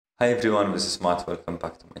Hi everyone, this is Matt. Welcome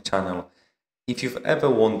back to my channel. If you've ever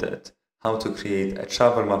wondered how to create a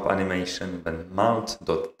travel map animation, then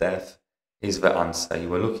mount.dev is the answer you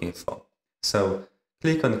were looking for. So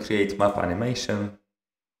click on Create Map Animation,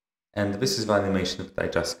 and this is the animation that I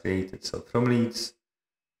just created. So from Leeds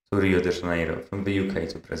to Rio de Janeiro, from the UK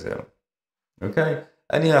to Brazil. Okay,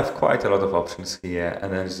 and you have quite a lot of options here,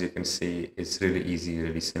 and as you can see, it's really easy,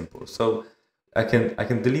 really simple. So I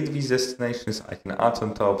can delete these destinations, I can add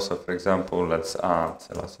on top. So for example, let's add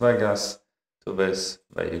Las Vegas to this.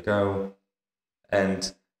 There you go.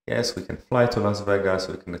 And yes, we can fly to Las Vegas,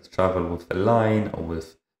 we can travel with a line or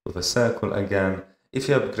with a circle again. If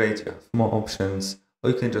you upgrade, you have more options,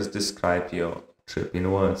 or you can just describe your trip in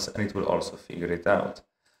words and it will also figure it out.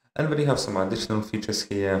 And then you have some additional features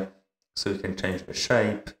here. So you can change the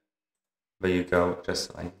shape. There you go,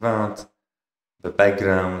 just like that. The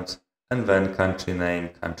background, and then country name,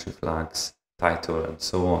 country flags, title, and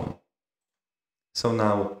so on. So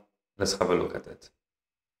now let's have a look at it.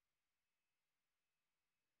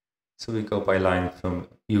 So we go by line from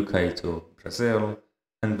UK to Brazil,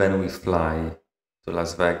 and then we fly to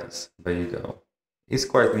Las Vegas. There you go. It's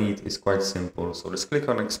quite neat, it's quite simple. So let's click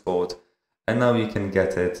on export, and now you can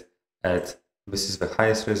get it at, this is the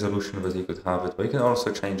highest resolution that you could have it, but you can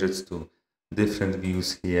also change it to different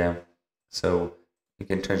views here. So you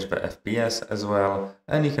can change the FPS as well,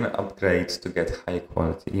 and you can upgrade to get high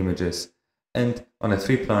quality images. And on a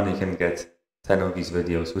free plan, you can get 10 of these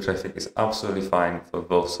videos, which I think is absolutely fine for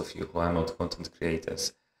those of you who are not content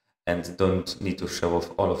creators and don't need to show off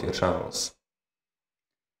all of your travels.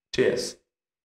 Cheers!